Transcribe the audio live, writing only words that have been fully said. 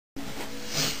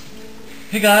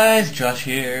Hey guys, Josh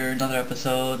here, another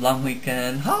episode, long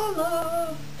weekend,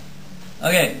 holla!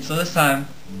 Okay, so this time,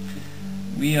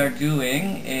 we are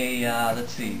doing a,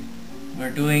 we're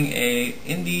doing a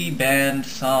indie band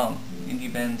song,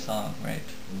 right?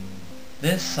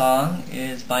 This song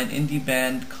is by an indie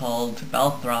band called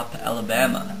Balthrop,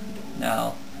 Alabama.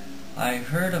 Now, I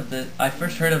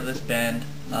first heard of this band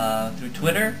through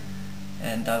Twitter,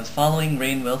 and I was following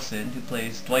Rainn Wilson, who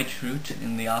plays Dwight Schrute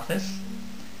in The Office.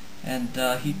 And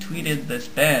he tweeted this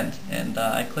band, and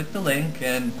I clicked the link,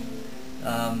 and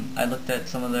I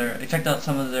checked out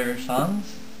some of their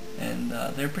songs, and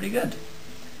they're pretty good.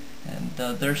 And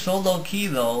they're so low key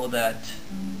though that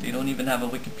they don't even have a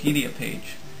Wikipedia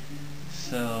page.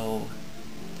 So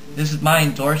this is my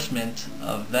endorsement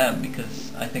of them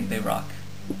because I think they rock.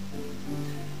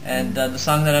 And the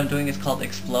song that I'm doing is called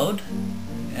Explode,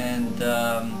 and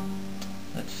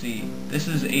let's see, this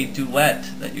is a duet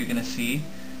that you're gonna see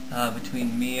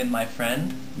between me and my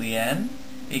friend Leianne,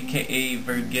 aka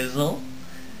vergizzle,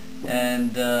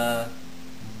 and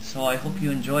so I hope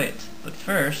you enjoy it. But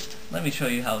first, let me show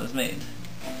you how it was made.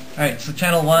 Alright, so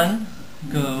channel 1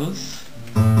 goes...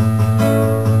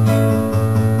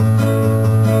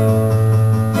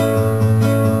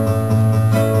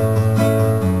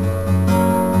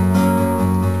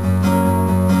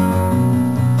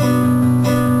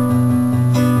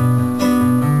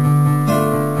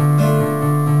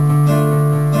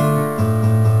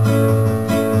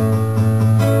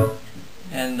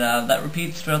 that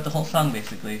repeats throughout the whole song,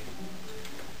 basically.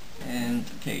 And,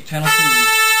 okay, channel 2.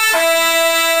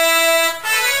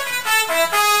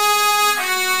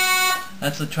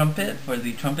 That's the trumpet for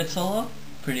the trumpet solo.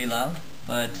 Pretty loud,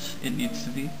 but it needs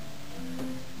to be.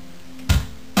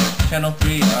 Channel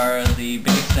 3 are the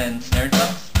bass and snare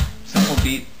drums. Simple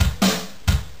beat.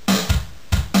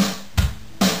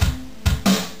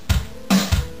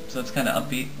 So it's kind of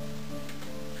upbeat.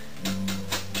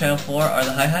 Channel 4 are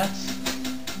the hi-hats.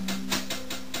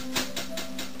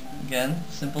 Again,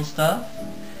 simple stuff.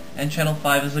 And channel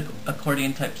 5 is an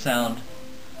accordion type sound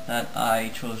that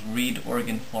I chose reed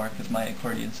organ for because my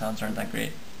accordion sounds aren't that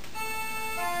great.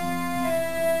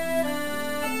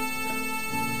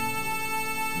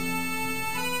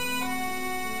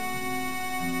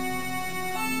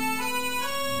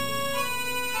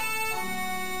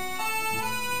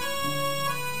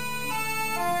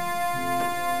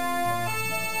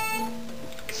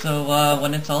 So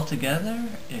when it's all together,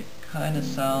 it kind of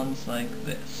sounds like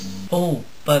this. Oh,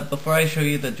 but before I show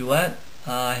you the duet,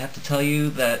 I have to tell you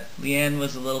that Leianne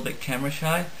was a little bit camera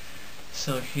shy,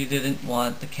 so she didn't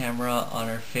want the camera on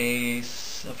her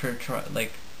face of her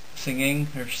singing,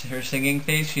 her singing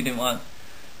face. She didn't want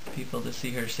people to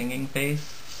see her singing face.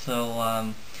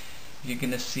 So you're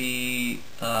gonna see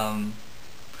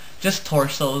just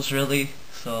torsos, really.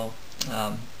 So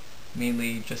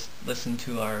mainly just listen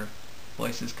to our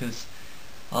voices, because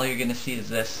all you're gonna see is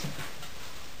this.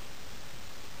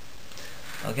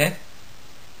 Okay?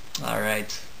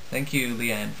 Alright. Thank you,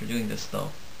 Leianne, for doing this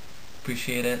though.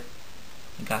 Appreciate it.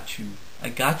 I got you. I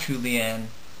got you, Leianne.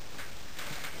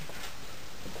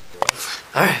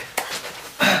 Alright.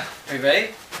 Are you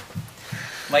ready?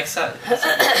 Mike's out.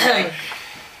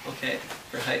 Okay,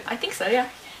 for height. I think so, yeah.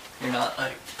 You're not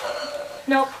like...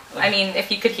 Nope. Okay. I mean,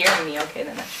 if you could hear me okay,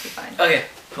 then that should be fine. Okay,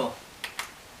 cool.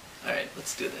 Alright,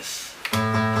 let's do this.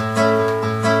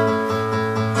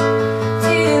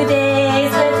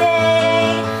 Today's the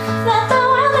day that the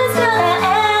world is gonna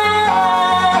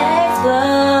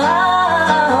explode.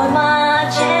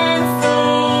 Watch and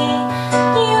see,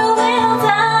 you will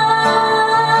die.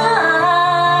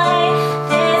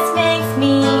 This makes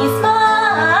me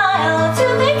smile to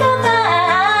think about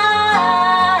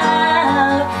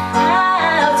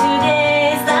how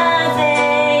today's the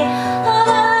day of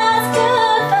our last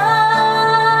goodbye.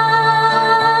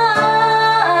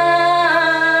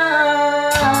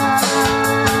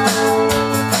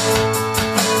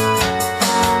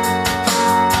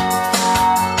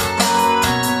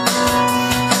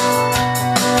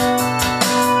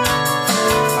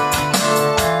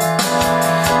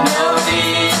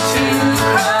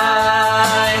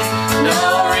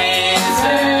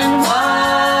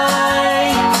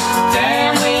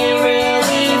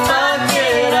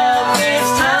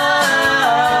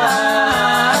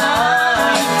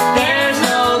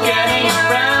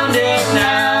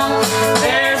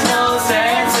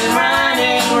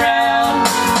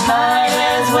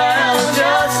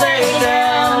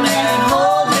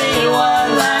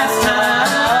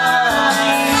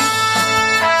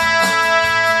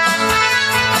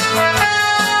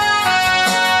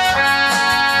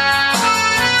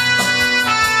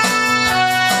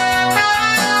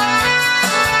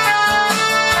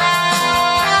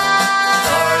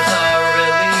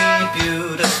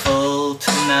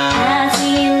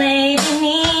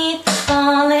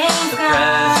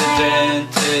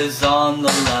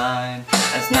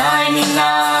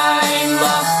 99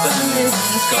 lost the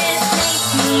This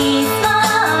makes me smile.